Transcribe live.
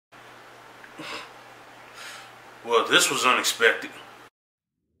Well, this was unexpected.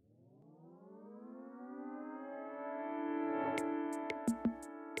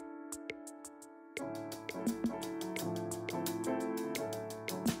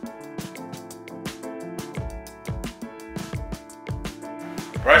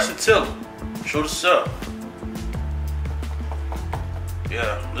 Bryson Tiller, shoot us up.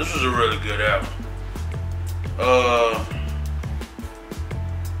 Yeah, this was a really good album.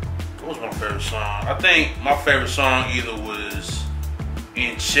 What was my favorite song? I think my favorite song either was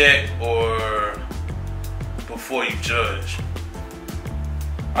In Check or Before You Judge.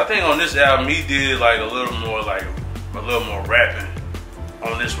 I think on this album he did like a little more rapping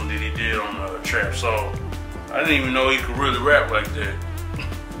on this one than he did on Trap Soul. I didn't even know he could really rap like that.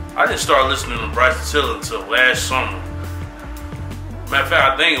 I didn't start listening to Bryson Tiller until last summer. Matter of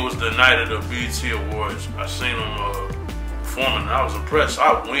fact, I think it was the night of the BET Awards. I seen him performing and I was impressed.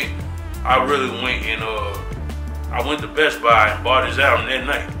 I really went and I went to Best Buy and bought his album that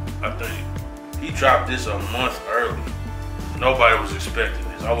night, I think. He dropped this a month early. Nobody was expecting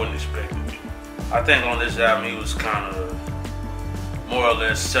this. I wasn't expecting it. I think on this album he was kind of more or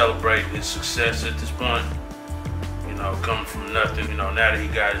less celebrating his success at this point. You know, coming from nothing, you know, now that he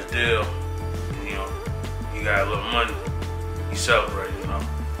got his deal, you know, he got a little money, he celebrated, you know.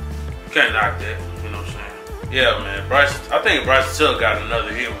 You can't knock that, you know what I'm saying? Yeah, man, I think Bryson Tiller got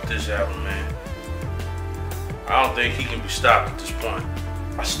another hit with this album, man. I don't think he can be stopped at this point.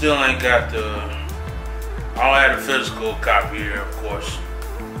 I still ain't got I don't have the physical copy here, of course.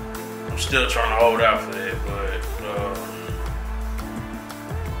 I'm still trying to hold out for that, but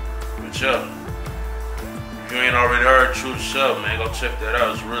yeah. If you ain't already heard Shoot Us Up, man, go check that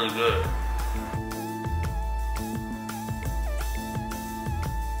out. It's really good.